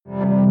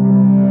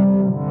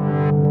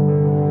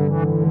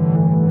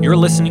You're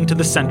listening to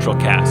the Central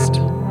Cast,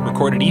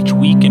 recorded each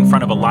week in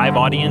front of a live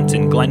audience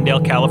in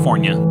Glendale,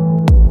 California.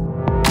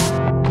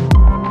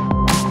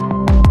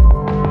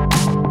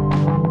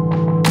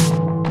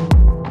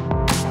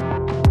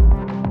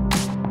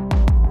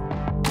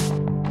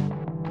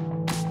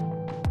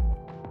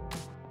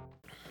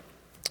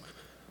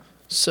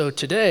 So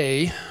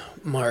today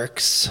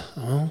marks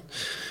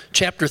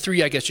chapter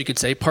 3, I guess you could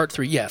say, part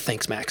 3. Yeah,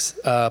 thanks, Max.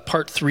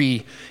 Part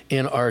 3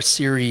 in our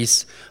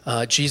series,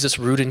 Jesus,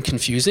 Rude and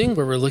Confusing,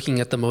 where we're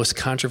looking at the most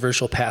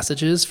controversial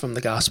passages from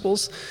the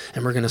Gospels.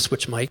 And we're going to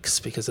switch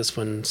mics because this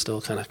one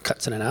still kind of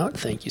cuts in and out.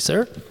 Thank you,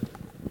 sir.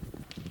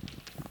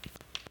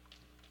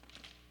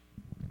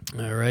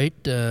 All right,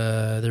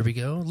 there we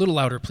go. A little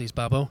louder, please,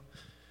 Bobo.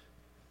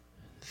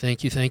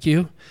 Thank you.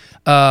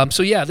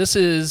 This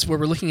is where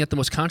we're looking at the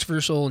most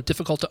controversial and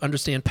difficult to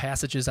understand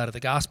passages out of the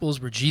Gospels,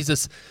 where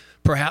Jesus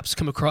perhaps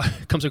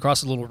comes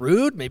across a little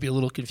rude, maybe a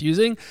little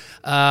confusing.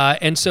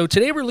 And so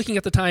today we're looking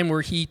at the time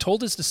where he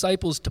told his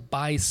disciples to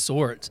buy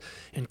swords.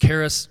 And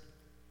Karis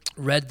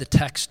read the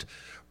text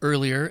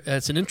earlier.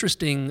 It's an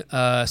interesting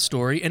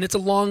story, and it's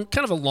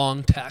kind of a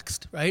long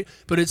text, right?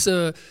 But it's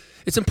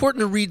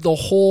important to read the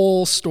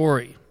whole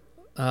story.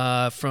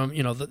 From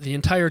the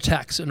entire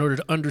text in order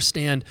to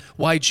understand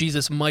why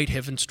Jesus might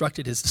have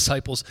instructed his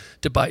disciples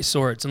to buy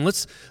swords. And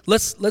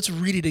let's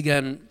read it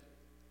again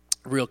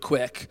real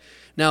quick.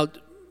 Now,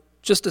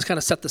 just to kind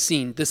of set the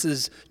scene, this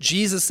is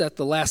Jesus at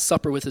the Last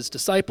Supper with his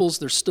disciples.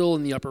 They're still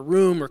in the upper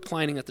room,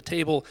 reclining at the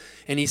table,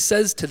 and he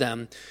says to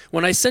them,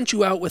 "When I sent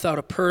you out without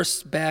a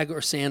purse, bag,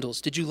 or sandals,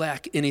 did you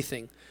lack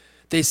anything?"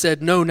 They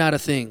said, "No, not a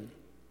thing."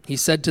 He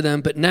said to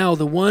them, "But now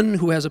the one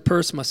who has a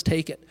purse must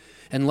take it,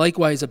 and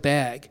likewise a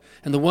bag,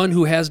 and the one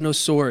who has no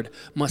sword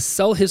must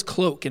sell his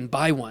cloak and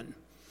buy one.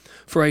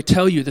 For I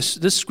tell you,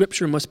 this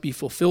scripture must be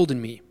fulfilled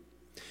in me."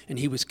 And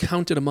he was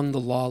counted among the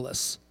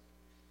lawless.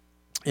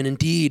 And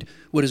indeed,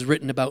 what is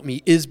written about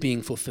me is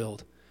being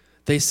fulfilled.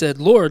 They said,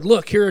 "Lord,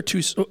 look, here are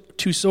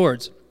two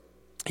swords."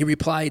 He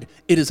replied,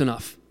 "It is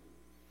enough."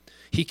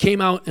 He came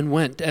out and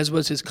went, as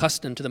was his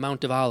custom, to the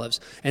Mount of Olives,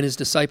 and his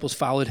disciples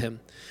followed him.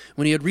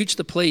 When he had reached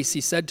the place,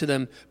 he said to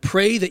them,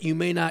 "Pray that you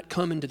may not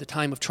come into the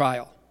time of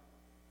trial."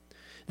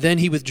 Then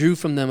he withdrew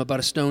from them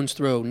about a stone's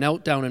throw,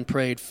 knelt down and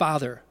prayed,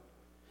 "Father,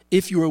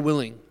 if you are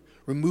willing,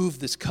 remove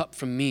this cup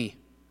from me.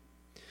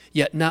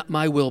 Yet not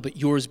my will, but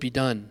yours be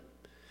done."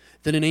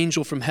 Then an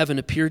angel from heaven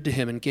appeared to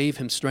him and gave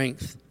him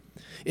strength.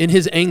 In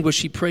his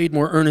anguish he prayed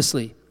more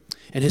earnestly,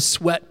 and his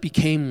sweat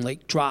became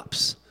like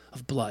drops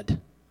of blood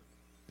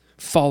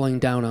falling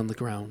down on the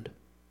ground.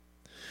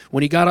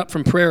 When he got up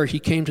from prayer, he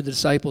came to the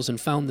disciples and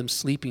found them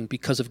sleeping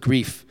because of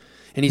grief.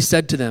 And he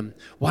said to them,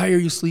 "Why are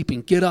you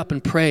sleeping? Get up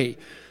and pray,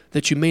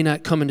 that you may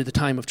not come into the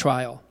time of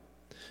trial."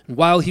 And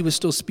while he was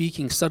still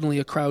speaking, suddenly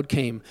a crowd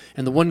came,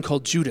 and the one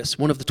called Judas,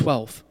 one of the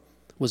 12,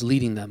 was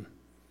leading them.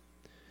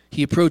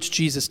 He approached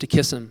Jesus to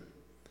kiss him.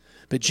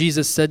 But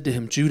Jesus said to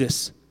him,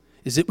 "Judas,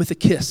 is it with a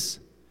kiss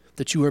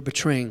that you are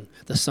betraying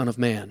the Son of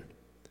Man?"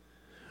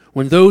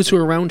 When those who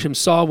were around him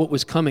saw what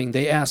was coming,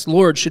 they asked,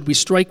 "Lord, should we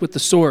strike with the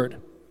sword?"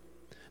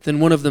 Then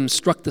one of them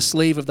struck the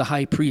slave of the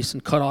high priest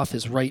and cut off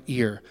his right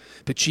ear.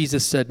 But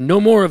Jesus said,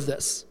 "No more of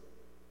this."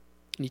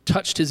 And he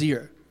touched his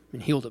ear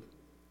and healed him.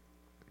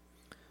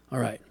 All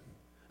right,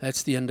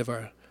 that's the end of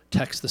our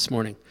text this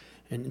morning.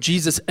 And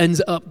Jesus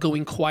ends up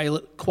going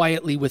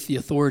quietly with the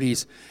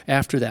authorities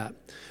after that.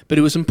 But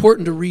it was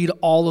important to read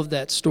all of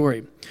that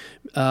story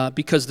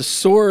because the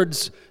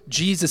swords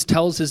Jesus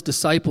tells his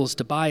disciples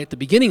to buy at the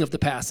beginning of the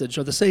passage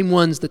are the same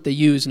ones that they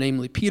use,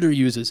 namely Peter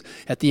uses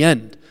at the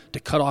end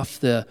to cut off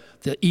the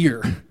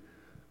ear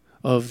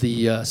of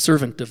the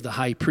servant of the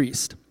high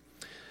priest.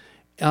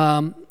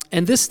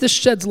 And this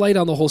sheds light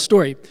on the whole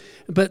story.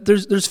 But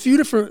there's a few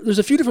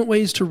different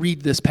ways to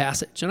read this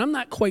passage, and I'm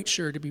not quite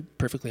sure, to be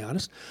perfectly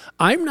honest.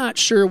 I'm not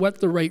sure what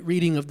the right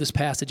reading of this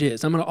passage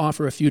is. I'm going to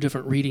offer a few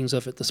different readings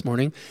of it this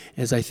morning,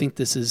 as I think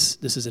this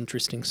is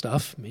interesting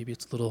stuff. Maybe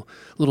it's a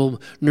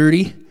little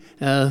nerdy,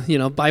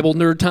 Bible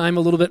nerd time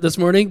a little bit this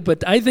morning,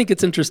 but I think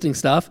it's interesting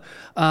stuff.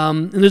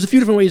 And there's a few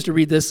different ways to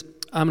read this.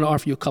 I'm going to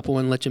offer you a couple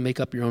and let you make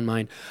up your own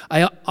mind.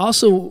 I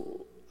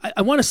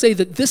want to say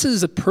that this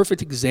is a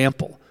perfect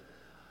example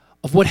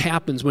of what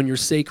happens when your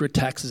sacred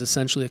text is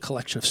essentially a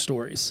collection of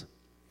stories.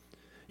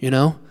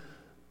 The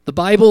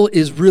Bible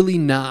is really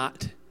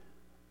not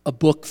a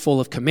book full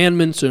of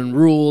commandments and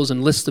rules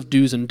and lists of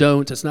do's and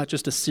don'ts. It's not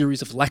just a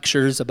series of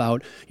lectures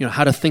about,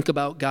 how to think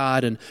about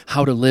God and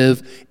how to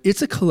live.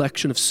 It's a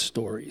collection of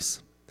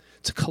stories.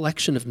 It's a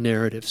collection of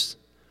narratives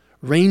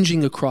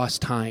ranging across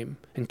time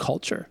and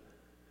culture.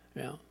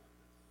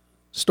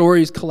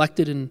 Stories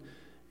collected and,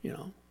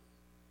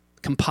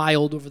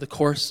 compiled over the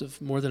course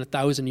of more than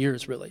 1,000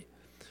 years, really.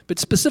 But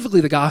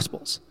specifically the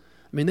Gospels.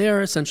 They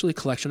are essentially a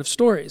collection of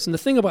stories. And the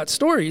thing about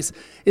stories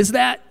is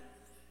that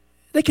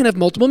they can have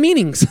multiple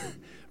meanings,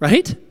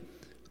 right?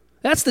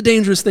 That's the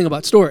dangerous thing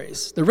about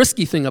stories, the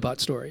risky thing about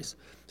stories,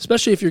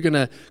 especially if you're going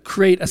to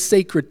create a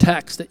sacred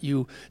text that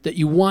you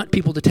want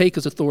people to take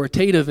as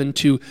authoritative and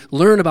to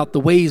learn about the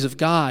ways of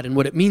God and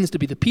what it means to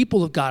be the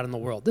people of God in the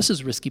world. This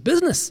is risky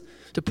business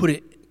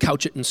to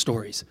couch it in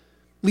stories.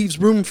 Leaves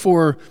room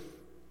for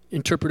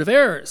interpretive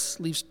errors,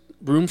 leaves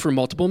room for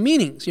multiple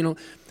meanings,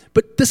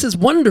 But this is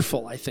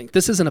wonderful, I think.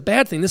 This isn't a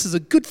bad thing. This is a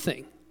good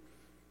thing.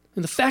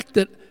 And the fact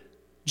that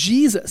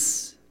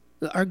Jesus,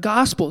 our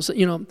Gospels,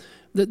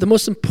 the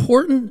most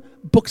important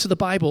books of the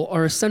Bible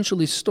are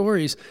essentially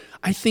stories,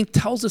 I think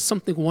tells us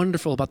something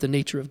wonderful about the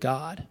nature of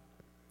God.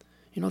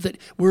 That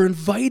we're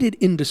invited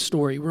into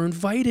story. We're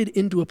invited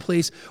into a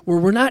place where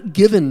we're not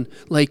given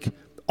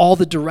all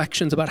the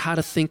directions about how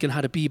to think and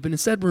how to be, but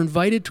instead we're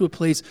invited to a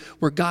place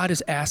where God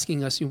is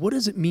asking us, what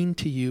does it mean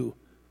to you?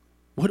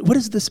 What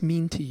does this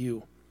mean to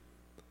you?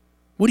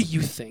 What do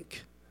you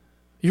think?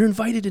 You're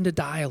invited into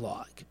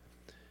dialogue.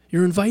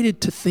 You're invited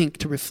to think,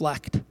 to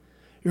reflect.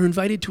 You're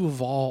invited to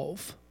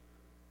evolve.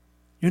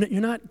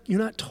 You're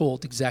not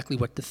told exactly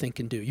what to think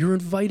and do. You're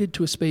invited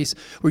to a space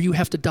where you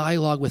have to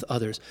dialogue with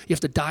others. You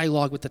have to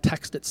dialogue with the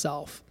text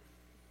itself.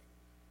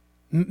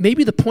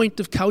 Maybe the point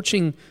of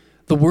couching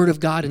the Word of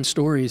God in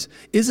stories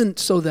isn't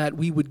so that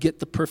we would get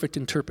the perfect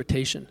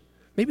interpretation.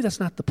 Maybe that's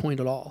not the point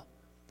at all.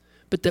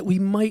 But that we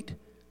might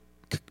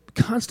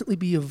constantly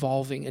be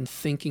evolving and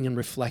thinking and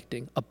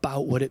reflecting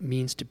about what it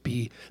means to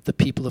be the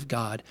people of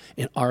God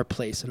in our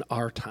place, in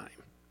our time.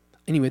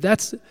 Anyway,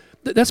 that's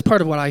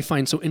part of what I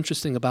find so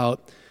interesting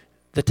about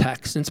the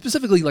text, and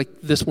specifically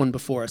this one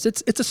before us.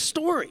 It's a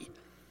story.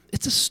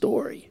 It's a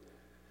story.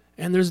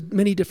 And there's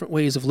many different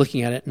ways of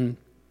looking at it, and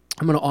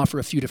I'm going to offer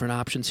a few different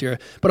options here.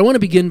 But I want to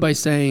begin by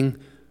saying,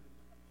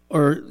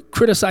 or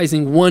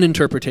criticizing one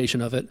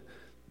interpretation of it,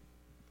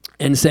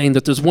 and saying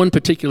that there's one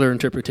particular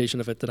interpretation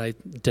of it that I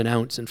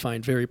denounce and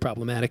find very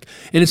problematic.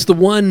 And it's the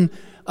one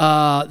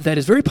that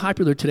is very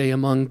popular today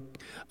among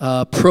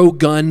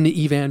pro-gun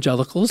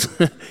evangelicals.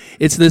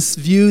 It's this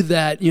view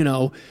that,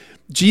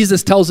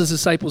 Jesus tells his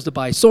disciples to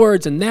buy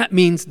swords, and that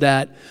means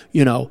that,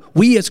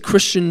 we as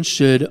Christians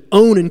should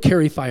own and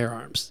carry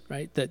firearms,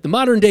 right? That the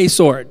modern day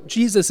sword,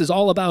 Jesus is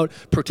all about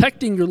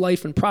protecting your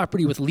life and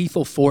property with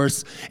lethal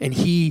force,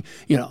 and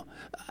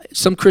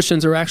some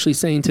Christians are actually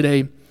saying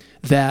today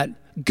that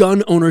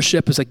gun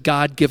ownership is a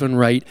God-given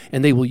right,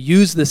 and they will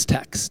use this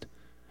text,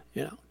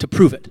 to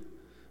prove it.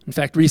 In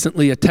fact,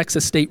 recently a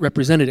Texas state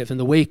representative, in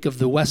the wake of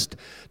the West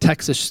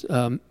Texas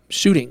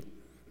shooting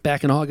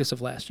back in August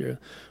of last year,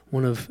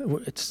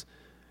 it's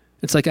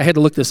like I had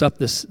to look this up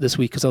this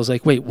week because I was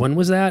like, wait, when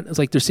was that? It's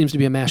like there seems to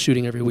be a mass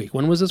shooting every week.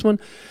 When was this one?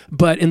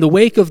 But in the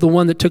wake of the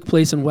one that took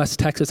place in West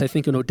Texas, I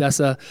think in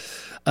Odessa,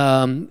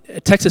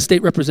 a Texas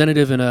state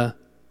representative in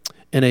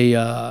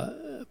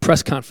a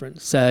press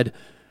conference said,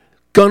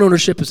 gun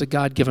ownership is a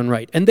God-given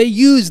right. And they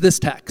use this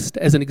text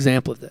as an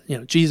example of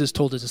that. Jesus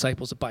told his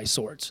disciples to buy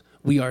swords.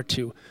 We are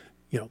to,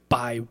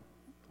 buy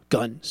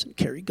guns and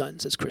carry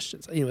guns as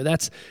Christians.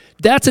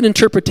 That's an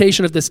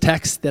interpretation of this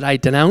text that I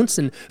denounce.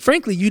 And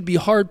frankly, you'd be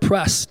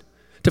hard-pressed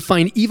to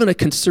find even a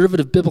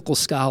conservative biblical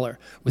scholar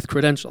with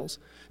credentials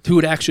who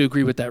would actually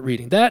agree with that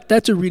reading.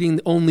 That's a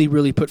reading only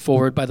really put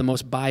forward by the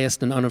most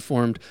biased and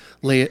uninformed,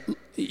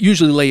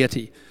 usually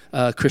laity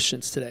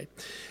Christians today.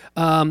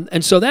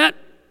 And so that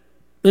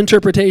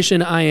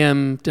interpretation I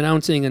am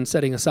denouncing and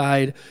setting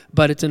aside,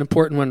 but it's an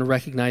important one to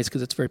recognize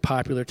because it's very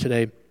popular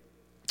today.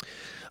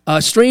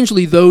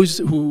 Strangely, those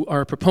who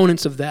are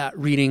proponents of that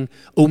reading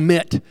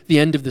omit the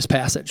end of this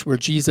passage where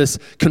Jesus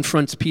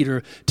confronts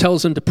Peter,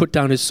 tells him to put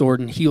down his sword,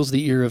 and heals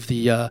the ear of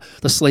the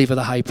slave of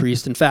the high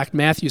priest. In fact,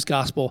 Matthew's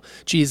gospel,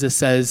 Jesus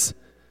says,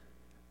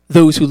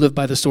 those who live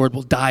by the sword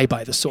will die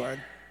by the sword.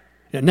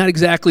 Not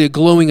exactly a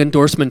glowing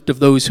endorsement of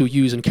those who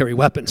use and carry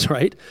weapons,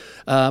 right?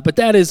 But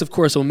that is, of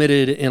course,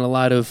 omitted in a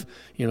lot of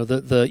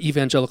the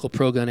evangelical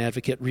pro-gun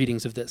advocate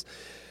readings of this.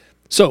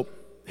 So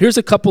here's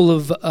a couple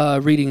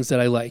of readings that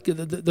I like.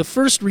 The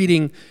first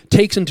reading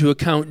takes into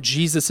account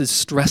Jesus'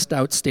 stressed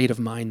out state of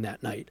mind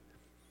that night,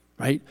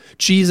 right?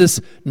 Jesus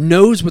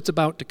knows what's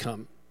about to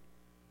come,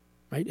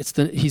 right? It's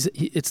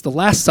the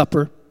Last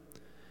Supper.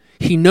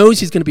 He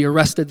knows he's going to be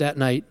arrested that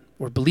night,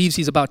 or believes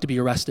he's about to be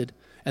arrested,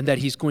 and that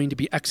he's going to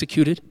be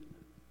executed,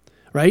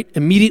 right?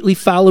 Immediately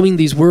following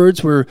these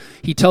words where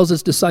he tells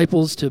his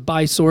disciples to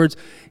buy swords,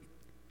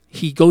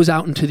 he goes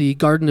out into the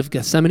Garden of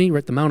Gethsemane,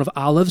 right, the Mount of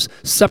Olives,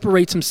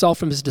 separates himself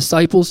from his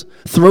disciples,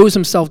 throws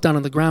himself down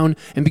on the ground,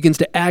 and begins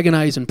to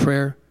agonize in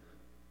prayer.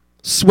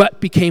 Sweat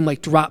became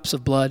like drops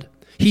of blood.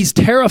 He's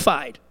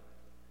terrified,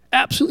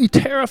 absolutely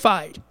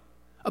terrified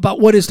about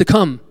what is to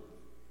come.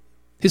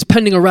 His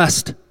pending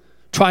arrest,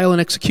 trial,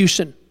 and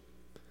execution.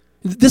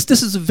 This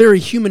is a very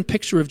human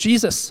picture of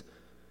Jesus.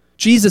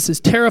 Jesus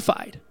is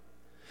terrified.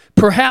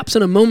 Perhaps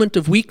in a moment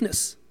of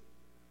weakness,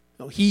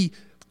 he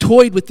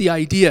toyed with the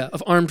idea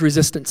of armed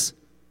resistance.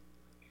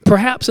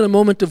 Perhaps in a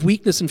moment of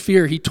weakness and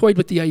fear, he toyed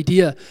with the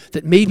idea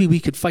that maybe we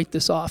could fight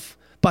this off,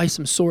 buy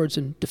some swords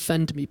and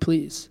defend me,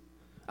 please.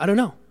 I don't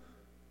know.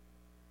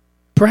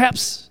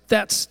 Perhaps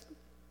that's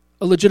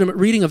a legitimate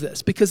reading of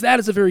this, because that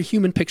is a very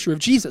human picture of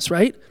Jesus,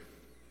 right?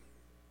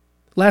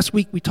 Last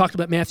week we talked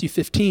about Matthew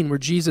 15, where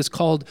Jesus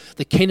called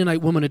the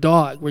Canaanite woman a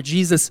dog, where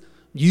Jesus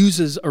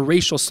uses a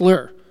racial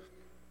slur.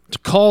 To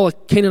call a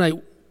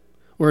Canaanite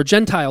or a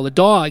Gentile a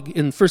dog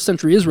in first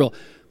century Israel,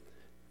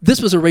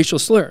 this was a racial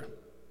slur.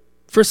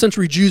 First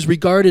century Jews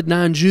regarded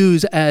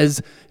non-Jews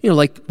as,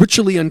 like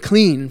ritually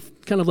unclean,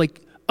 kind of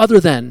like other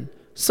than,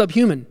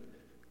 subhuman,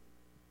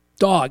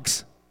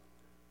 dogs.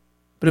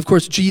 But of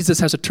course, Jesus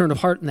has a turn of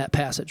heart in that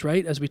passage,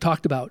 right? As we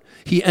talked about.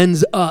 He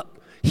ends up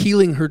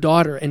healing her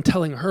daughter and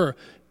telling her,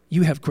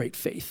 you have great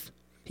faith.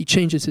 He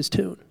changes his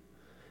tune.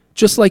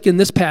 Just like in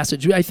this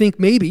passage, I think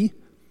maybe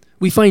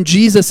we find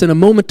Jesus in a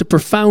moment of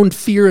profound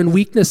fear and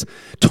weakness,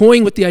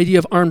 toying with the idea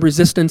of armed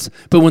resistance.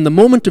 But when the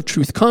moment of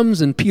truth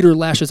comes and Peter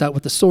lashes out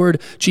with the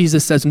sword,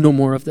 Jesus says, no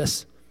more of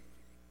this.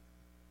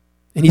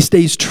 And he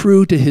stays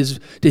true to his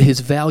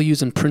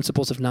values and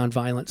principles of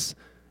nonviolence.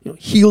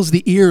 Heals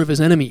the ear of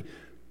his enemy.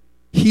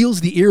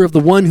 Heals the ear of the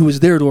one who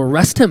is there to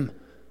arrest him.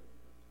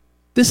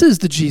 This is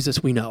the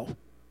Jesus we know.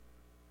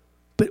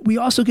 But we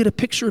also get a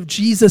picture of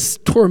Jesus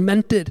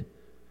tormented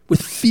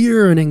with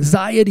fear and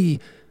anxiety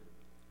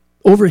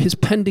over his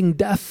pending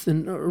death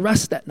and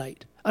arrest that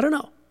night. I don't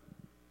know.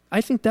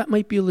 I think that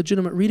might be a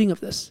legitimate reading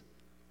of this.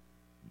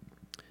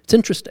 It's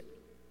interesting.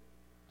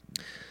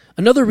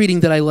 Another reading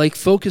that I like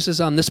focuses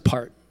on this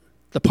part,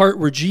 the part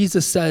where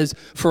Jesus says,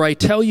 for I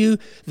tell you,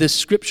 this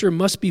scripture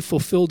must be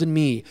fulfilled in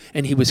me,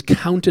 and he was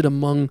counted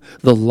among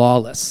the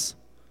lawless.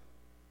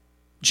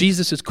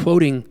 Jesus is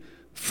quoting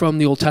from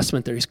the Old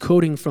Testament there. He's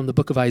quoting from the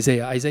book of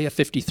Isaiah, Isaiah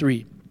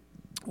 53,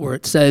 where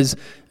it says,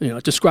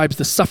 it describes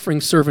the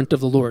suffering servant of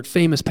the Lord,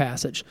 famous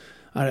passage,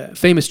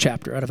 famous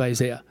chapter out of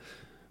Isaiah.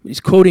 He's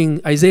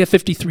quoting Isaiah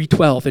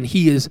 53:12,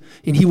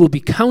 and he will be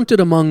counted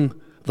among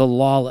the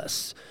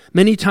lawless.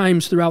 Many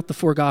times throughout the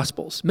four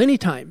Gospels, many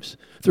times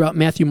throughout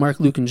Matthew, Mark,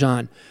 Luke, and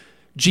John,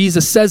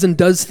 Jesus says and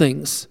does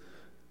things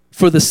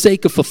for the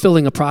sake of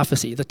fulfilling a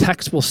prophecy. The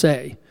text will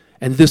say,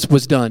 and this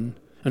was done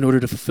in order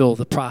to fulfill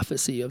the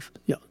prophecy of,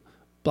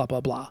 blah,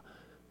 blah, blah.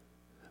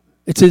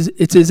 It's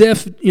as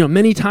if,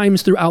 many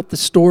times throughout the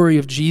story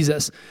of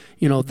Jesus,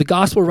 the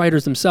gospel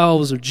writers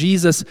themselves or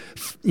Jesus,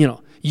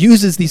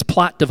 uses these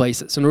plot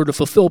devices in order to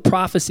fulfill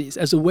prophecies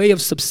as a way of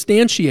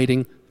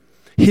substantiating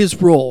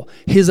his role,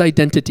 his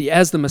identity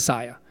as the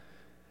Messiah.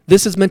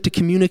 This is meant to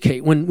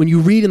communicate. When you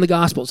read in the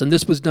Gospels, and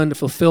this was done to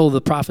fulfill the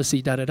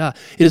prophecy, it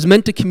is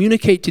meant to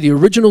communicate to the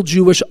original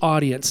Jewish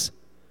audience,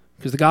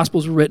 because the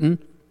Gospels were written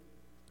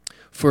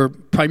for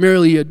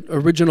primarily an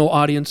original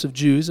audience of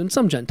Jews and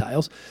some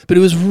Gentiles, but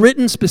it was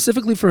written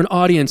specifically for an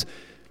audience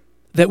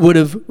that would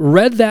have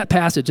read that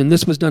passage, and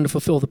this was done to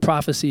fulfill the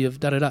prophecy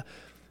of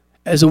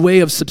as a way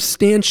of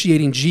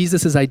substantiating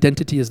Jesus'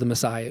 identity as the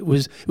Messiah. It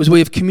was a way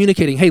of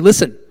communicating, hey,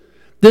 listen,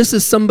 this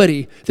is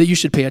somebody that you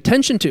should pay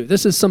attention to.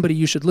 This is somebody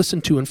you should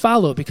listen to and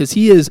follow because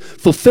he is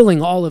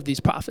fulfilling all of these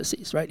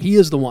prophecies, right? He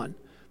is the one,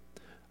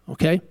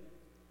 okay?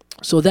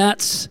 So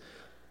that's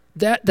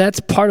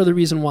part of the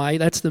reason why.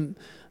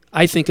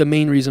 I think a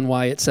main reason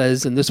why it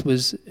says, and this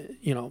was,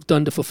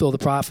 done to fulfill the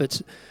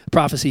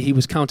prophecy, he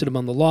was counted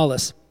among the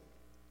lawless.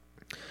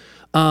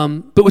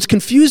 But what's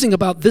confusing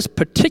about this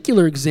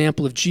particular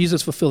example of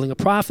Jesus fulfilling a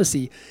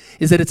prophecy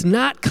is that it's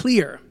not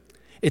clear.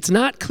 It's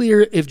not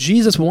clear if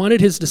Jesus wanted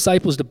his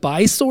disciples to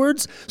buy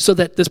swords so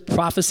that this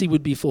prophecy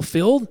would be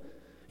fulfilled,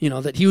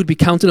 that he would be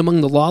counted among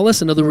the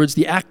lawless. In other words,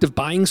 the act of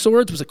buying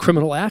swords was a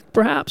criminal act,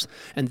 perhaps,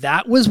 and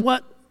that was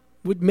what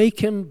would make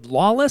him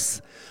lawless.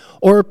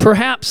 Or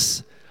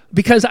perhaps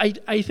because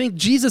I think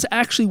Jesus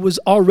actually was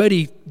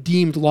already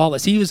deemed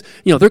lawless. He was,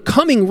 they're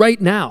coming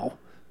right now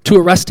to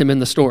arrest him in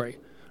the story,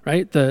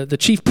 right? The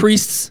chief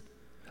priests,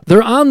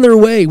 they're on their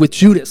way with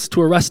Judas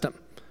to arrest him.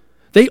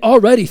 They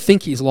already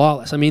think he's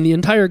lawless. I mean, the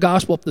entire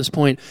gospel up to this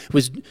point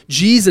was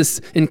Jesus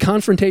in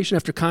confrontation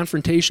after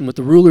confrontation with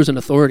the rulers and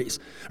authorities,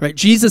 right?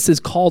 Jesus is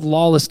called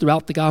lawless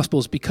throughout the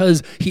gospels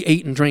because he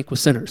ate and drank with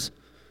sinners.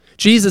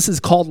 Jesus is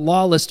called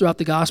lawless throughout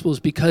the Gospels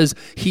because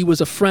he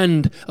was a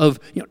friend of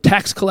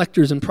tax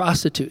collectors and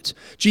prostitutes.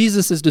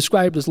 Jesus is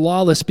described as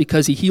lawless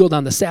because he healed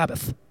on the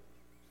Sabbath.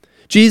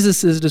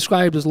 Jesus is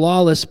described as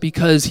lawless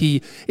because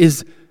he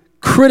is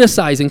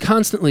criticizing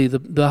constantly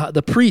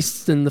the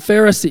priests and the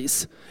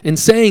Pharisees and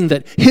saying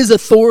that his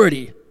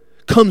authority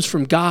comes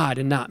from God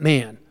and not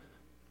man.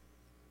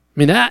 I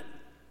mean, that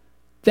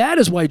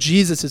is why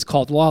Jesus is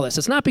called lawless.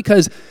 It's not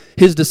because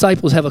his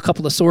disciples have a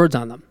couple of swords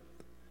on them.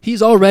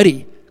 He's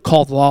already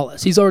called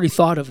lawless. He's already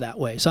thought of that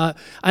way. So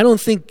I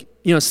don't think,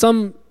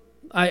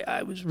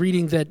 I was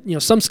reading that,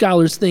 some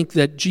scholars think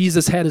that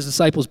Jesus had his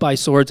disciples buy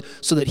swords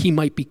so that he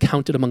might be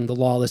counted among the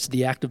lawless,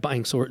 the act of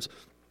buying swords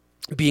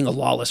being a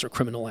lawless or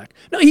criminal act.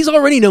 No, he's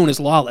already known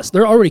as lawless.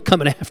 They're already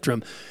coming after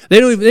him.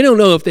 They don't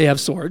know if they have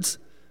swords,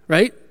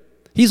 right?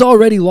 He's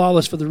already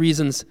lawless for the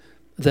reasons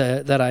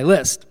that I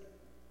list.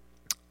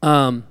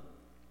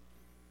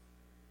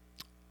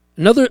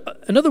 Another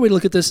way to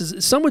look at this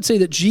is some would say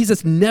that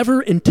Jesus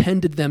never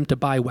intended them to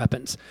buy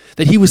weapons,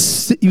 that he was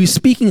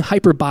speaking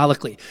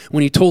hyperbolically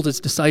when he told his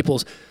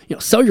disciples,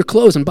 sell your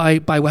clothes and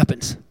buy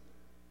weapons,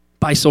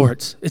 buy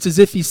swords. It's as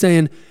if he's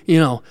saying,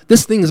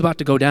 this thing is about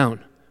to go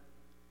down.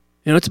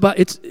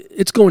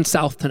 It's going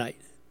south tonight.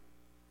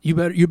 You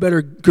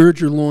better gird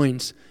your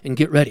loins and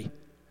get ready.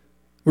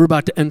 We're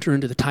about to enter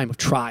into the time of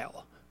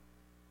trial.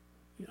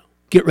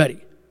 Get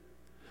ready.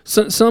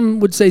 So,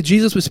 some would say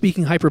Jesus was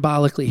speaking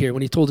hyperbolically here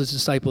when he told his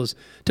disciples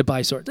to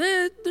buy swords.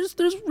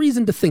 There's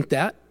reason to think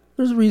that.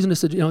 There's a reason to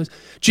say,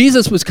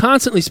 Jesus was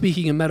constantly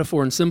speaking in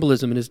metaphor and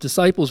symbolism, and his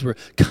disciples were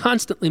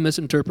constantly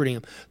misinterpreting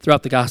him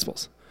throughout the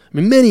Gospels.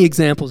 Many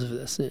examples of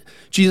this.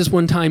 Jesus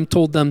one time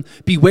told them,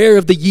 beware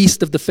of the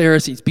yeast of the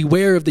Pharisees,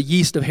 beware of the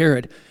yeast of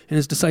Herod. And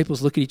his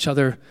disciples look at each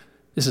other,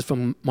 this is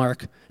from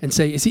Mark, and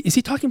say, is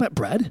he talking about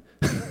bread?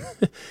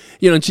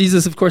 And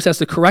Jesus, of course, has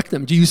to correct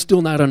them. Do you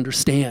still not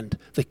understand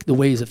the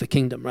ways of the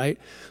kingdom, right?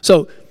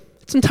 So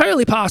it's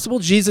entirely possible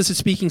Jesus is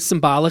speaking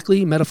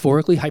symbolically,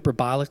 metaphorically,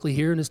 hyperbolically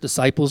here, and his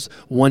disciples,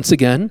 once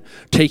again,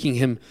 taking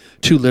him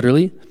too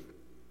literally.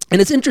 And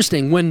it's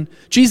interesting, when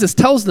Jesus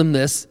tells them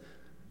this,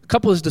 a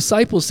couple of his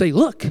disciples say,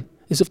 look,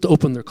 as if to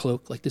open their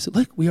cloak like this.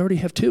 Look, we already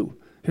have two.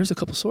 Here's a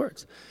couple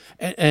swords.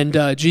 And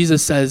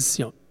Jesus says,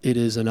 it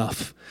is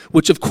enough,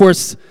 which of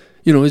course,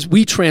 as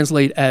we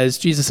translate as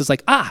Jesus is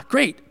like,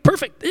 great,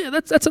 perfect, yeah,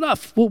 that's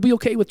enough. We'll be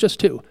okay with just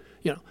two,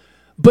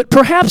 But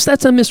perhaps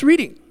that's a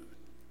misreading.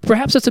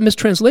 Perhaps that's a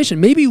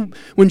mistranslation. Maybe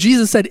when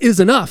Jesus said is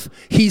enough,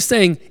 he's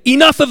saying,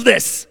 enough of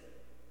this.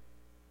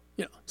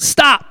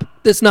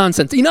 Stop this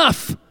nonsense,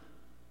 enough.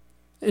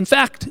 In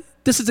fact,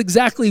 this is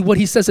exactly what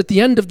he says at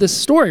the end of this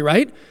story,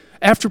 right?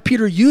 After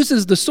Peter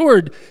uses the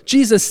sword,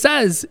 Jesus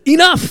says,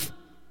 enough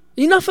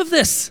of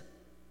this.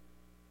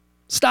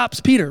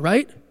 Stops Peter,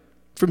 right,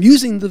 from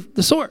using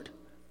the sword,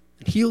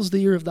 and heals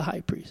the ear of the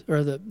high priest,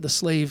 or the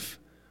slave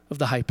of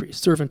the high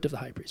priest, servant of the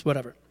high priest,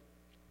 whatever.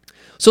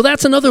 So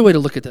that's another way to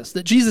look at this,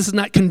 that Jesus is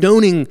not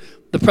condoning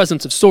the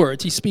presence of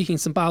swords. He's speaking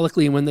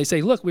symbolically, and when they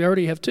say, look, we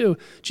already have two,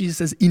 Jesus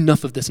says,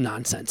 enough of this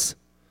nonsense.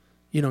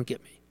 You don't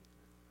get me.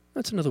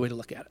 That's another way to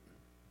look at it.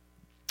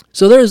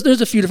 So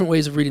there's a few different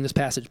ways of reading this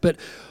passage, but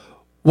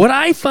what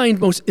I find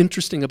most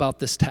interesting about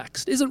this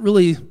text isn't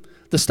really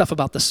the stuff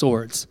about the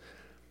swords,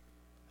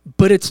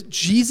 but it's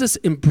Jesus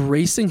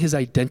embracing his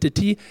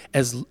identity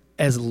as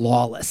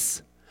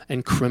lawless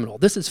and criminal.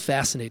 This is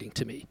fascinating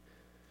to me.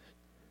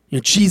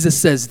 Jesus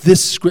says,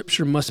 this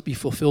scripture must be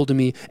fulfilled in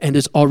me and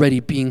is already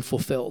being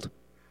fulfilled.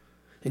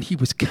 And he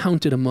was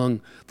counted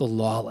among the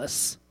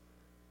lawless.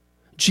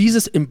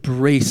 Jesus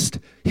embraced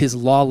his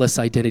lawless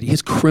identity,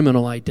 his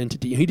criminal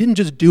identity. He didn't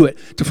just do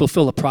it to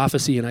fulfill a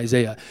prophecy in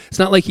Isaiah. It's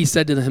not like he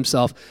said to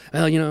himself,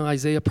 well,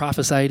 Isaiah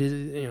prophesied,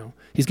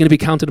 he's going to be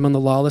counted among the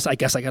lawless. I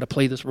guess I got to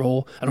play this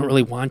role. I don't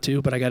really want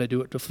to, but I got to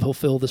do it to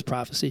fulfill this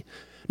prophecy.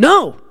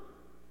 No,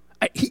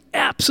 he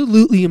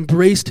absolutely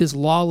embraced his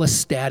lawless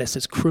status,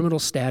 his criminal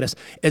status,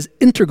 as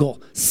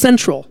integral,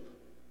 central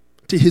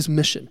to his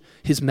mission,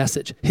 his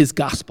message, his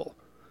gospel.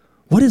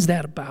 What is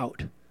that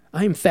about?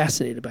 I am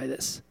fascinated by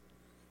this.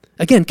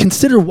 Again,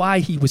 consider why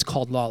he was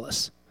called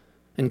lawless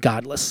and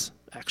godless,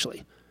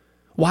 actually.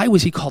 Why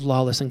was he called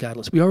lawless and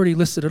godless? We already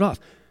listed it off.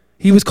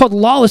 He was called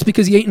lawless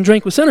because he ate and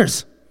drank with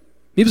sinners.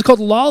 He was called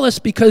lawless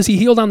because he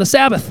healed on the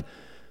Sabbath.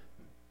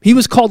 He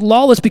was called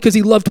lawless because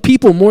he loved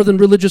people more than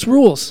religious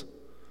rules.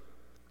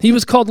 He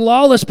was called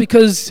lawless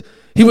because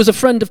he was a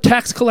friend of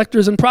tax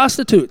collectors and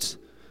prostitutes.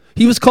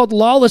 He was called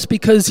lawless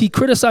because he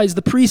criticized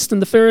the priests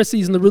and the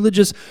Pharisees and the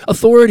religious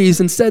authorities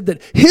and said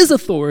that his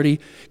authority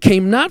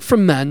came not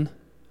from men,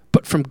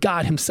 but from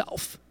God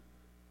himself.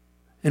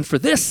 And for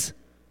this,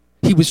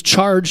 he was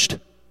charged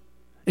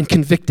and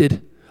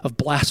convicted of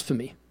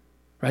blasphemy,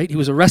 right? He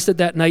was arrested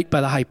that night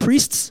by the high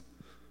priests,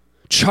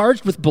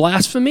 charged with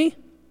blasphemy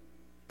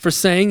for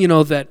saying,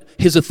 that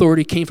his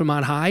authority came from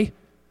on high,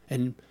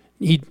 and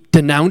he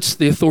denounced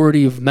the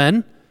authority of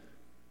men,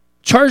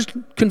 charged,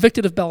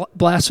 convicted of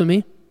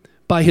blasphemy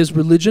by his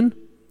religion,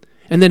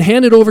 and then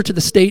handed over to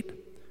the state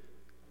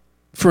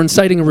for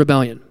inciting a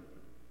rebellion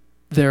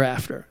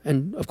thereafter.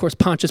 And of course,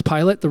 Pontius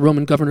Pilate, the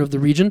Roman governor of the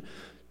region,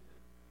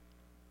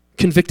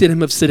 convicted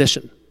him of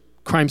sedition,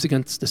 crimes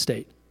against the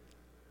state.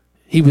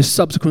 He was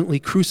subsequently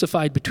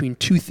crucified between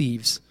two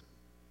thieves,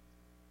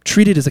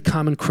 treated as a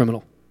common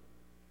criminal.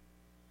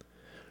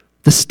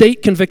 The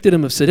state convicted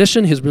him of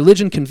sedition. His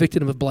religion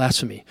convicted him of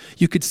blasphemy.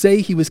 You could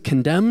say he was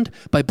condemned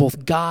by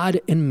both God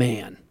and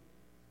man.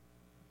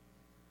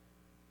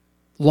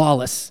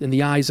 Lawless in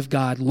the eyes of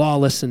God,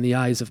 lawless in the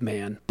eyes of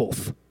man,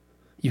 both,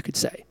 you could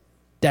say.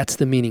 That's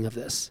the meaning of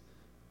this.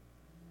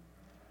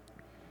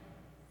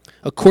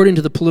 According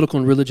to the political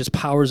and religious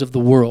powers of the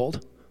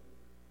world,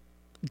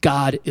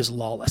 God is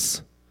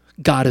lawless.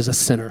 God is a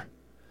sinner.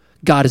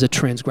 God is a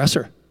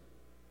transgressor.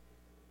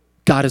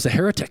 God is a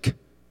heretic.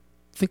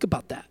 Think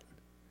about that.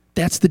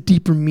 That's the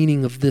deeper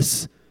meaning of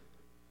this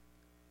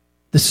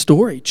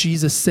story.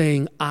 Jesus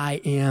saying,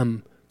 I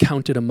am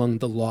counted among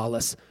the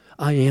lawless.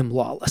 I am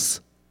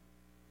lawless,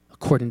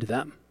 according to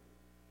them.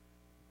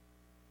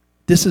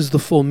 This is the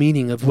full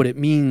meaning of what it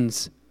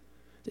means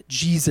that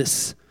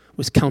Jesus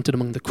was counted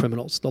among the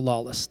criminals, the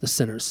lawless, the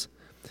sinners.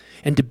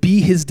 And to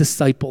be his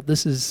disciple,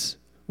 this is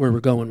where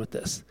we're going with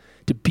this.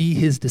 To be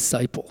his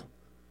disciple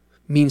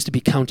means to be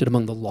counted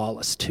among the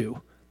lawless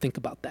too. Think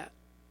about that.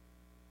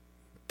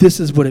 This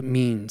is what it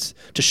means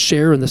to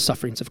share in the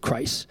sufferings of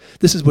Christ.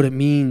 This is what it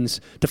means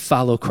to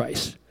follow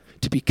Christ,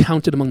 to be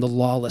counted among the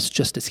lawless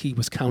just as he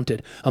was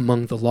counted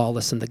among the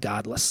lawless and the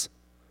godless.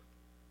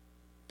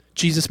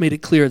 Jesus made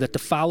it clear that to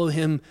follow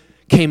him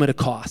came at a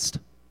cost.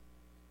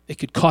 It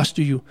could cost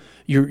you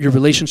your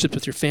relationships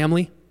with your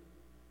family,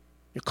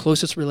 your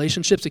closest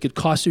relationships. It could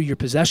cost you your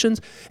possessions.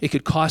 It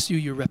could cost you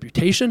your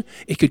reputation.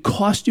 It could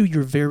cost you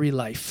your very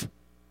life.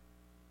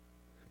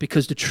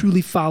 Because to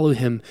truly follow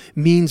him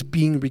means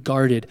being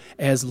regarded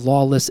as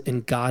lawless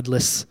and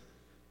godless,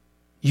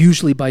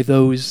 usually by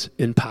those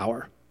in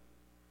power.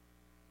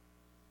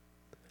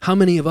 How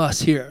many of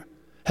us here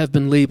have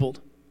been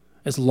labeled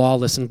as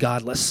lawless and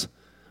godless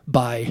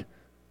by,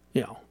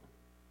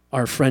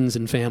 our friends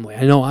and family?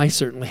 I know I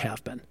certainly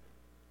have been.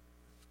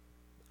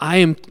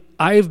 I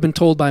have been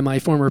told by my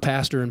former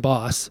pastor and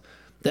boss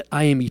that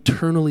I am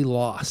eternally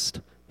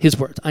lost. His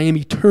words, I am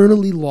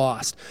eternally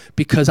lost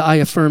because I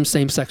affirm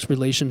same-sex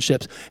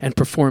relationships and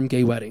perform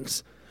gay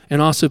weddings.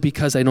 And also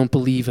because I don't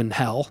believe in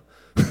hell.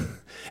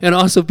 And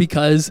also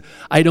because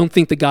I don't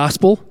think the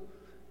gospel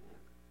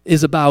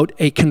is about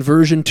a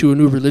conversion to a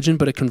new religion,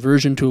 but a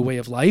conversion to a way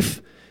of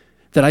life.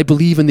 That I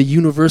believe in the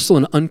universal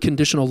and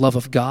unconditional love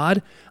of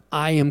God.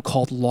 I am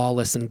called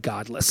lawless and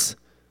godless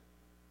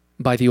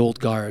by the old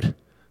guard,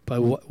 by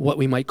what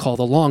we might call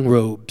the long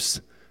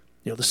robes,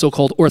 the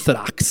so-called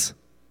orthodox.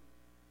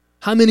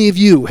 How many of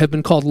you have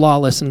been called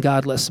lawless and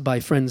godless by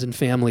friends and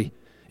family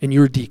in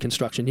your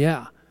deconstruction?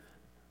 Yeah,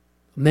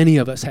 many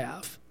of us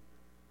have,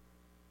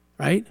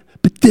 right?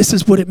 But this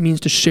is what it means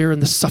to share in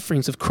the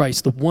sufferings of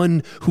Christ, the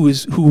one who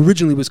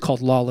originally was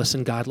called lawless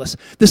and godless.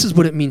 This is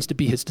what it means to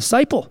be his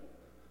disciple.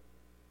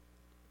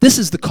 This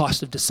is the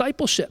cost of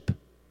discipleship.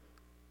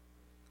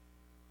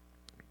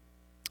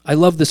 I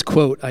love this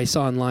quote I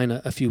saw online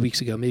a few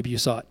weeks ago. Maybe you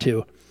saw it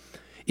too.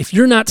 If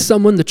you're not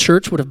someone the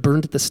church would have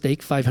burned at the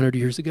stake 500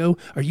 years ago,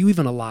 are you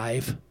even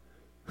alive?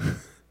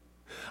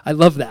 I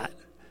love that.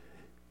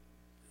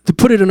 To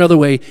put it another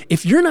way,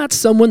 if you're not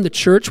someone the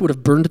church would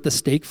have burned at the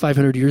stake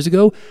 500 years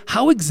ago,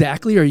 how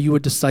exactly are you a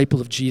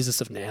disciple of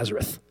Jesus of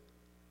Nazareth,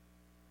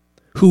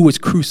 who was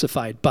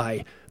crucified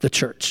by the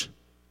church,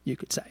 you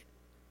could say?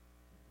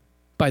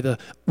 By the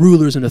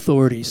rulers and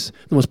authorities,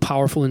 the most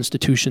powerful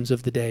institutions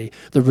of the day,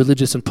 the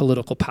religious and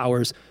political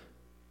powers,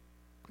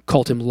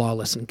 called him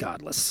lawless and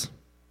godless.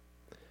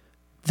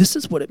 This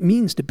is what it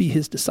means to be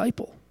his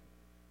disciple.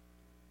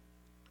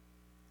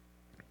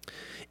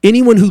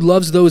 Anyone who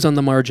loves those on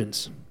the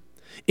margins,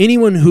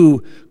 anyone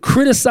who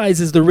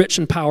criticizes the rich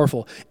and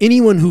powerful,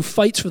 anyone who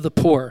fights for the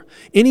poor,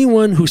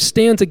 anyone who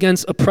stands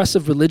against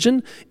oppressive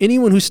religion,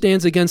 anyone who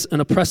stands against an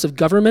oppressive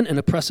government and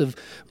oppressive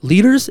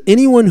leaders,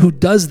 anyone who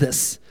does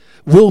this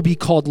will be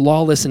called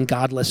lawless and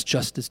godless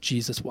just as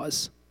Jesus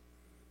was.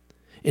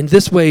 In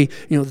this way,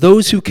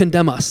 those who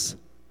condemn us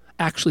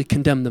actually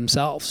condemn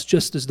themselves,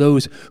 just as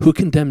those who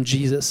condemn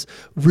Jesus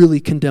really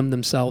condemn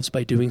themselves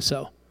by doing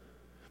so.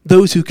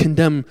 Those who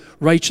condemn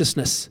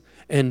righteousness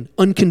and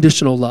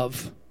unconditional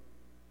love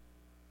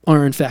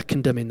are in fact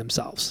condemning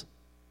themselves.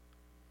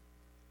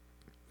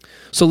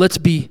 So let's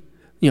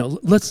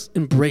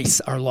embrace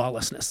our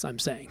lawlessness, I'm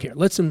saying here.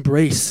 Let's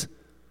embrace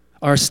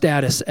our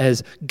status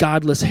as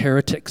godless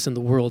heretics in the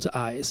world's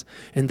eyes,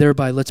 and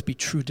thereby let's be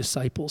true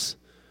disciples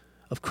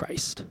of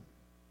Christ.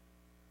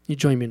 You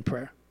join me in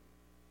prayer.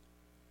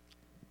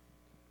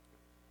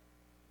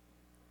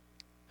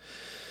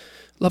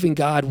 Loving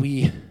God,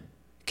 we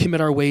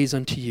commit our ways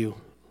unto you.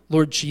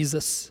 Lord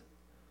Jesus,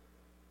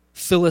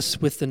 fill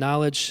us with the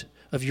knowledge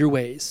of your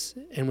ways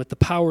and with the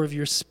power of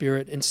your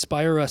Spirit.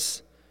 Inspire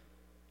us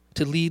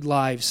to lead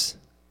lives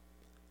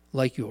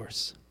like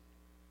yours.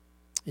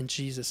 In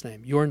Jesus'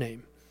 name, your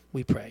name,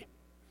 we pray.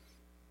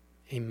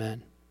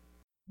 Amen.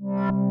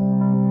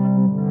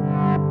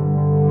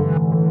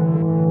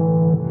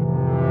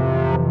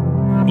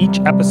 Each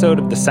episode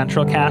of the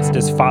Central Cast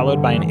is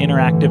followed by an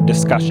interactive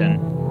discussion.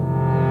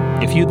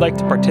 If you'd like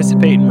to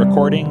participate in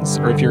recordings,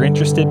 or if you're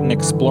interested in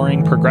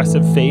exploring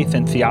progressive faith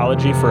and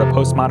theology for a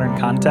postmodern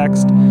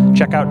context,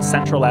 check out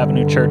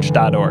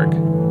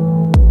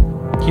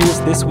centralavenuechurch.org. Here's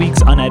this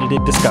week's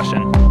unedited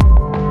discussion.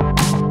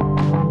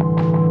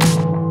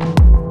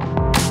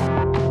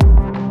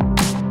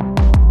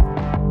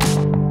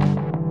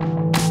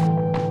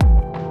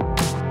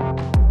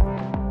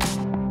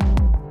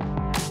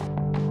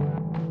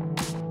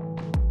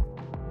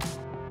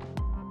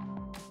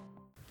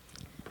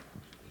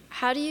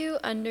 How do you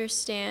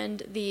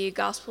understand the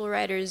gospel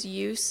writers'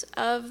 use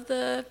of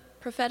the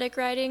prophetic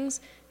writings,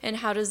 and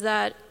how does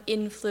that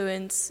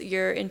influence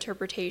your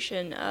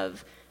interpretation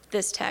of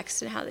this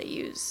text and how they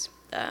use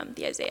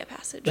the Isaiah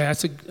passage?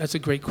 That's a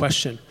great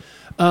question.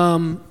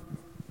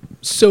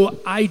 So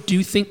I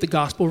do think the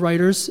gospel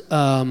writers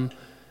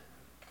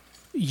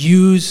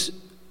use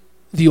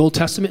the Old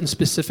Testament, and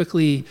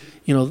specifically,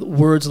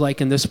 words like,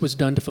 and this was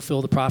done to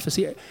fulfill the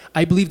prophecy,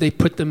 I believe they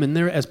put them in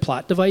there as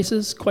plot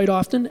devices quite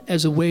often,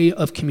 as a way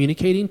of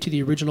communicating to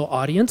the original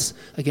audience,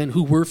 again,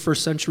 who were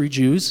first century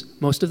Jews,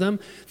 most of them,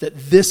 that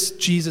this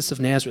Jesus of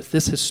Nazareth,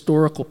 this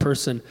historical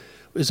person,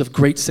 is of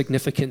great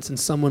significance and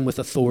someone with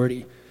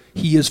authority.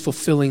 He is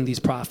fulfilling these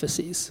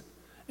prophecies.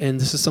 And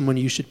this is someone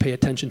you should pay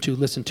attention to,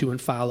 listen to, and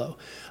follow.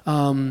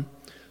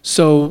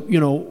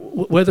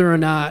 Whether or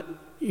not,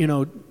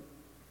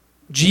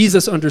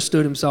 Jesus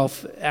understood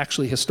himself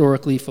actually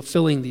historically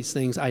fulfilling these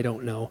things, I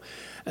don't know.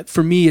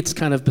 For me, it's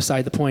kind of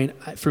beside the point.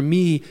 For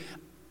me,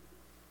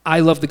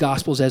 I love the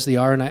Gospels as they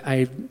are, and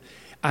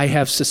I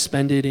have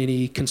suspended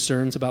any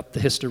concerns about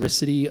the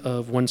historicity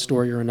of one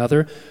story or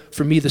another.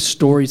 For me, the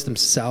stories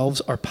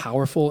themselves are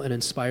powerful and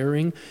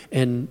inspiring,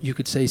 and you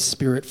could say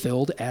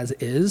spirit-filled as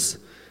is.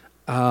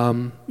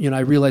 I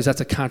realize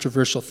that's a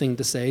controversial thing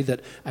to say, that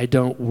I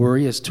don't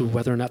worry as to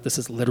whether or not this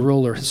is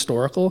literal or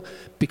historical,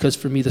 because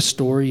for me the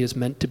story is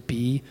meant to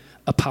be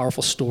a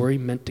powerful story,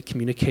 meant to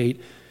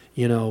communicate,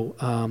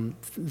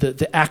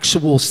 the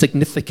actual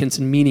significance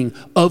and meaning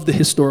of the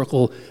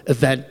historical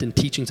event and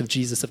teachings of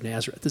Jesus of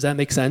Nazareth. Does that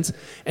make sense?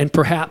 And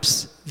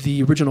perhaps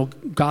the original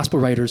gospel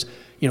writers,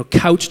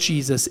 couch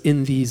Jesus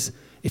in these,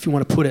 if you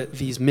want to put it,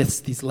 these myths,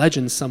 these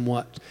legends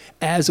somewhat,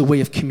 as a way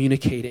of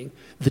communicating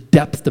the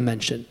depth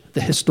dimension, the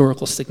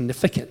historical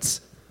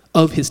significance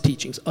of his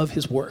teachings, of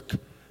his work,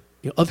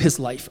 of his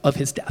life, of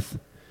his death.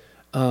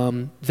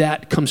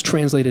 That comes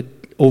translated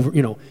over,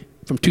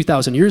 from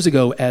 2,000 years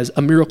ago as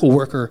a miracle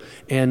worker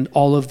and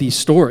all of these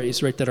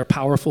stories, right, that are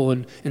powerful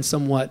and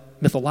somewhat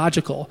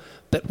mythological,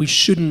 but we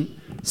shouldn't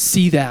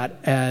see that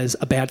as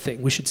a bad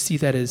thing. We should see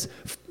that as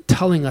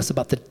telling us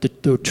about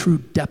the true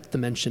depth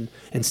dimension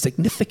and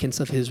significance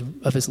of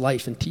his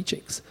life and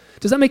teachings.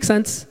 Does that make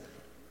sense?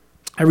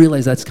 I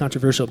realize that's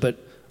controversial, but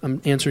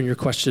I'm answering your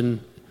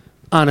question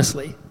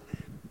honestly.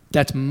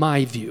 That's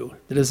my view.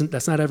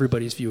 That's not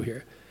everybody's view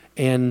here.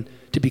 And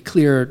to be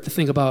clear, the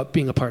thing about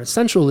being a part of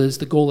Central is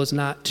the goal is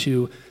not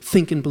to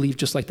think and believe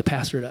just like the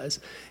pastor does.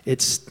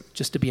 It's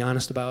just to be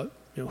honest about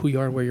who you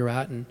are, where you're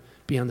at, and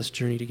be on this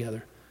journey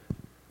together.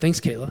 Thanks,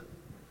 Kayla.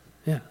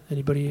 Yeah,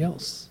 anybody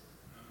else?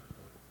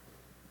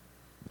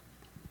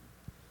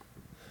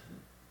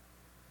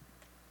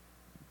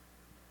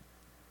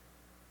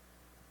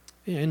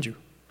 Yeah, Andrew.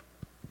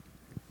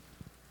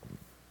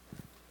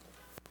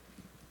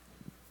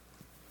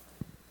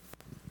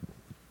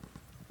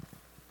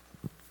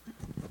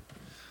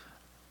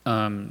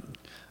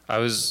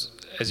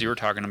 As you were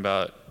talking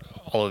about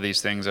all of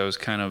these things, I was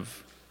kind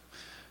of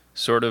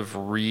sort of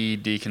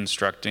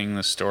re-deconstructing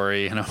the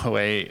story in a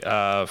way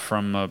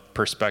from a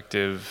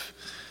perspective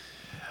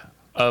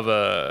of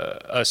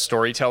a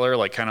storyteller,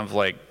 like kind of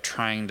like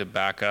trying to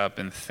back up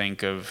and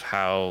think of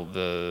how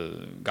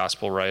the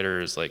gospel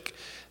writers, like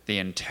the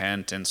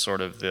intent and sort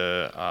of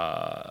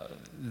the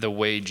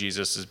way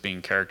Jesus is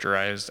being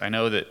characterized. I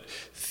know that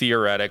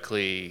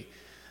theoretically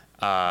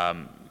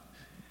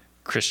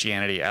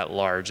Christianity at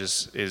large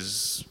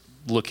is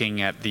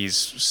looking at these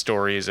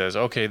stories as,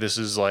 okay, this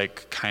is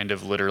like kind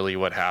of literally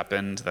what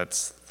happened.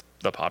 That's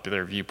the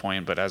popular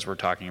viewpoint. But as we're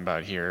talking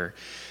about here,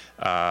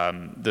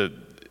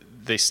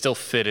 they still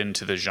fit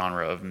into the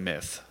genre of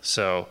myth.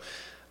 So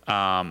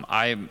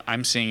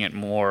I'm seeing it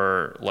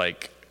more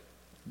like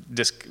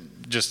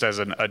just as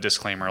a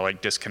disclaimer,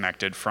 like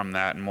disconnected from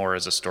that, and more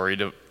as a story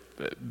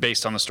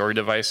based on the story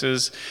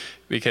devices,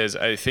 because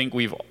I think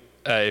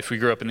if we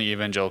grew up in the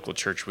evangelical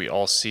church, we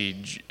all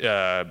see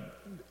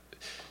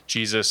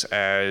Jesus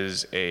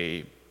as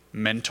a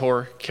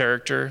mentor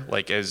character,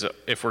 like as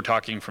if we're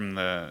talking from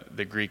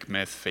the Greek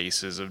myth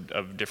faces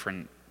of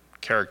different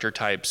character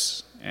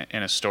types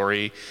in a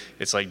story.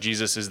 It's like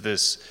Jesus is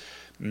this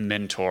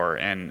mentor,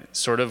 and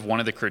sort of one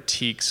of the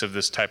critiques of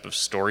this type of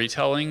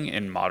storytelling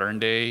in modern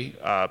day,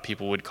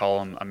 people would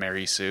call him a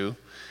Mary Sue,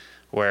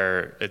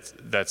 where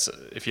that's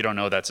if you don't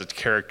know, that's a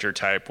character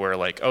type where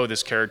like, oh,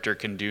 this character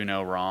can do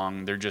no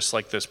wrong. They're just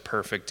like this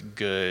perfect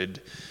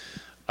good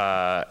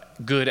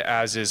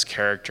as is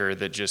character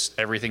that just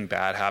everything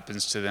bad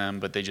happens to them,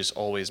 but they just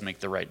always make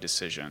the right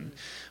decision.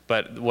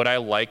 But what I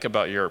like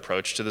about your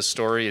approach to the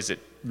story is it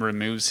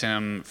removes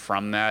him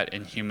from that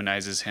and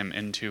humanizes him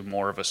into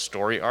more of a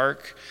story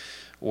arc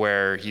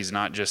where he's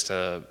not just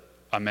a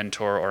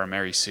mentor or a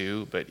Mary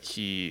Sue, but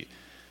he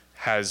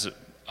has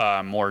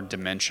more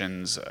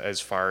dimensions as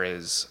far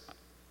as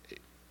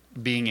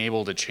being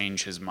able to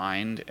change his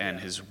mind and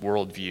his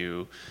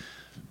worldview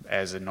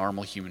as a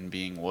normal human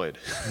being would.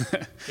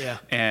 Yeah.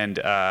 And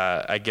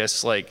I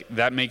guess like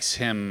that makes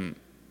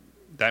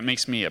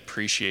me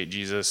appreciate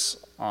Jesus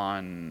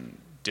on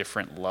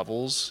different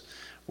levels,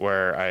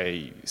 where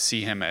I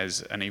see him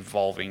as an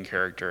evolving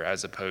character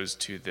as opposed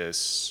to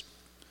this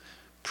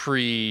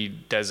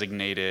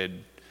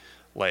pre-designated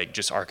like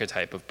just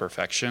archetype of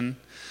perfection.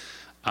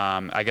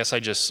 I guess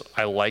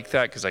I like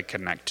that because I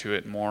connect to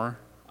it more,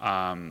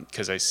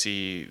 because I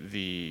see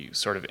the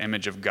sort of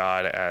image of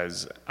God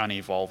as an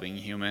evolving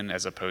human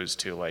as opposed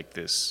to like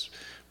this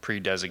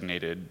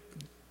pre-designated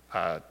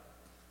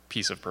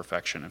piece of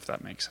perfection, if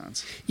that makes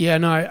sense. Yeah,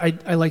 no,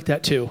 I like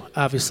that too,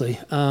 obviously.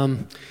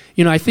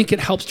 I think it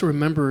helps to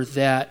remember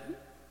that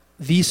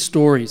these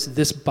stories,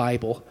 this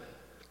Bible,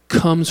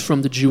 comes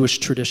from the Jewish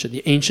tradition,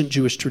 the ancient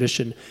Jewish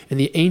tradition. And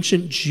the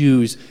ancient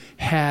Jews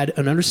had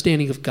an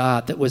understanding of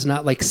God that was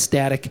not like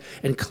static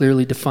and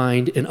clearly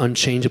defined and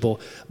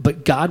unchangeable.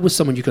 But God was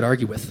someone you could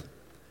argue with.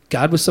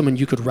 God was someone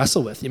you could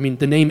wrestle with. I mean,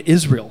 the name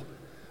Israel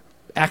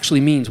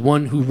actually means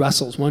one who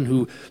wrestles, one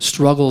who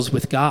struggles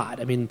with God.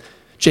 I mean,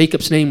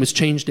 Jacob's name was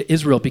changed to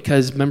Israel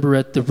because, remember,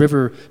 at the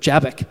river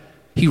Jabbok,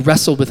 he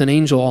wrestled with an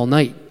angel all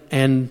night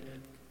and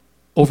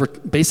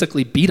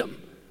basically beat him,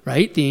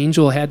 right? The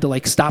angel had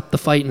to stop the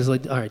fight and was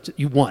like, all right,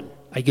 you won.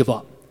 I give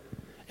up.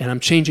 And I'm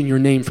changing your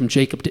name from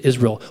Jacob to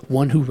Israel,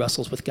 one who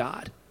wrestles with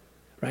God,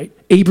 right?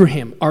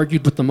 Abraham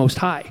argued with the Most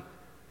High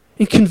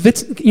and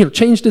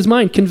changed his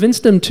mind,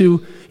 convinced him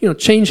to,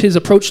 change his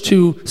approach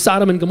to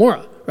Sodom and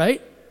Gomorrah,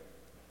 right?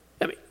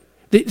 I mean,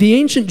 the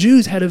ancient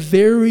Jews had a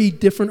very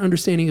different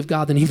understanding of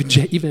God than even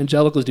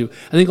evangelicals do.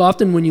 I think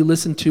often when you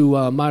listen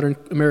to modern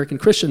American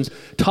Christians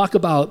talk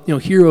about,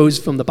 heroes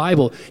from the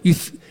Bible,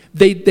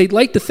 they'd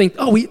like to think,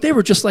 they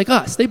were just like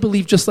us. They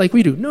believe just like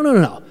we do.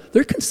 No.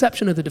 Their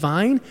conception of the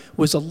divine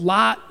was a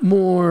lot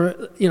more,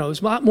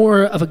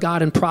 of a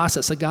God in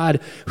process, a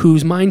God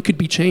whose mind could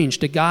be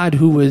changed, a God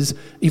who was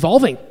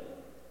evolving,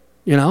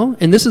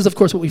 And this is, of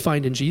course, what we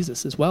find in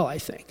Jesus as well, I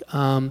think.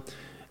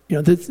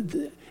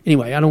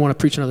 Anyway, I don't want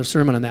to preach another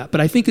sermon on that, but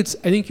I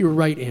think you're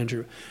right,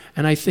 Andrew.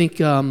 And I think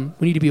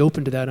we need to be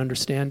open to that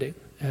understanding.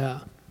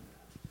 Yeah.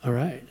 All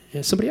right.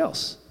 Yeah, somebody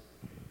else?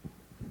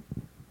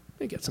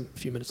 I got a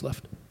few minutes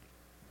left.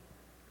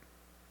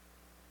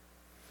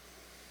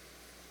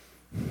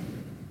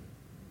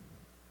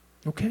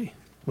 Okay.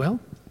 Well,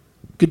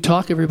 good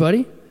talk,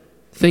 everybody.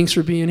 Thanks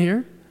for being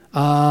here.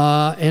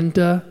 And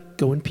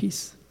go in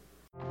peace.